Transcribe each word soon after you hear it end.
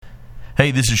Hey,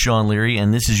 this is Sean Leary,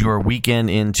 and this is your Weekend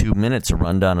in 2 Minutes, a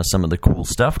rundown of some of the cool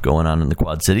stuff going on in the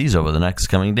Quad Cities over the next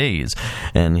coming days.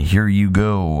 And here you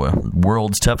go.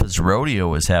 World's Toughest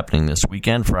Rodeo is happening this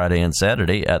weekend, Friday and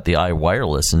Saturday, at the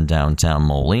iWireless in downtown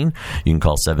Moline. You can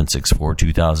call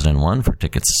 764-2001 for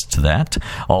tickets to that.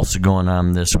 Also going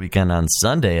on this weekend on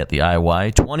Sunday at the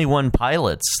IY, 21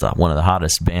 Pilots, one of the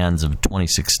hottest bands of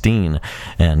 2016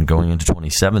 and going into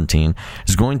 2017,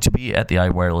 is going to be at the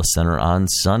iWireless Center on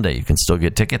Sunday. You can still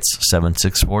get tickets.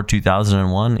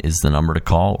 764-2001 is the number to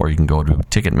call, or you can go to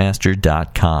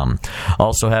Ticketmaster.com.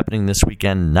 Also happening this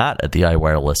weekend, not at the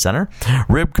iWireless Center,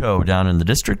 Ribco down in the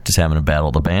district is having a battle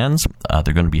of the bands.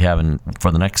 They're going to be having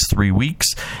for the next 3 weeks,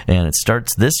 and it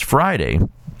starts this Friday.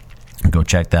 Go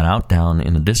check that out down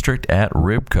in the district at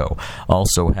Ribco.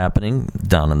 Also happening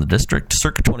down in the district,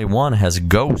 Circuit 21 has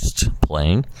Ghost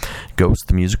playing. Ghost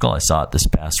the musical. I saw it this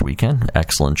past weekend.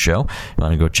 Excellent show. You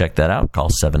want to go check that out? Call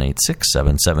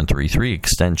 786-7733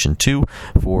 extension 2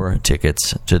 for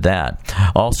tickets to that.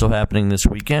 Also happening this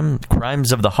weekend,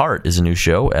 Crimes of the Heart is a new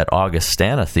show at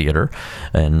Augustana Theater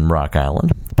in Rock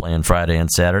Island. Playing Friday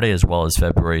and Saturday, as well as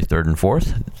February 3rd and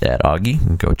 4th at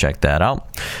Augie. Go check that out.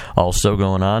 Also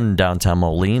going on downtown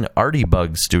Moline, Artie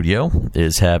Bug Studio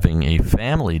is having a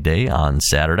family day on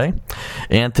Saturday.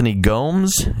 Anthony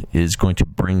Gomes is going to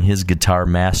bring his guitar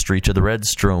mastery to the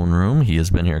Redstone Room. He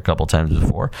has been here a couple times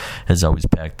before, has always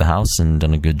packed the house and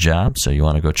done a good job, so you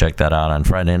want to go check that out on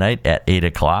Friday night at 8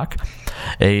 o'clock.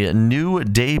 A new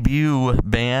debut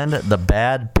band, The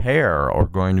Bad Pair, are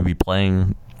going to be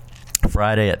playing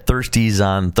Friday at Thirsties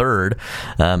on 3rd.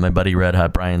 My buddy Red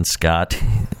Hot Brian Scott,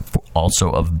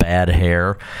 also of Bad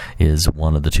Hair, is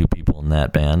one of the two people in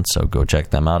that band, so go check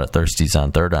them out at Thirsties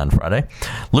on 3rd on Friday.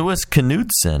 Louis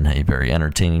Knudsen, a very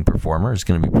entertaining performer, is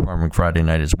going to be performing Friday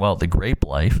night as well at the Grape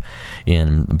Life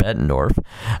in Bettendorf.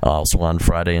 Also on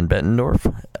Friday in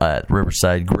Bettendorf at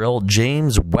Riverside Grill,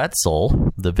 James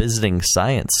Wetzel, the visiting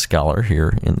science scholar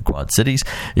here in the Quad Cities,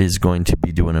 is going to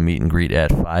be doing a meet and greet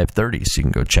at 5:30, so you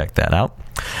can go check that out.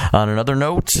 On another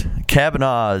note,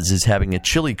 Cabanaugh's is having a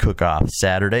chili cook-off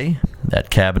Saturday at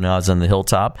Cabanaugh's on the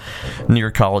Hilltop near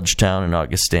College Town in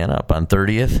Augustana up on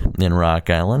 30th in Rock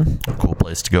Island. A cool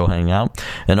place to go hang out.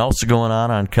 And also going on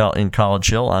in College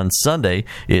Hill on Sunday,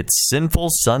 it's Sinful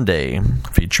Sunday,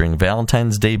 featuring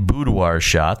Valentine's Day boudoir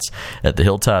shots at the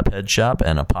Hilltop Head Shop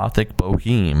and Apothic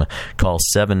Boheme. Call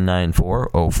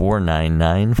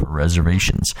 794-0499 for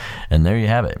reservations. And there you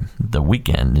have it, the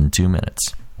Weekend in 2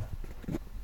 Minutes.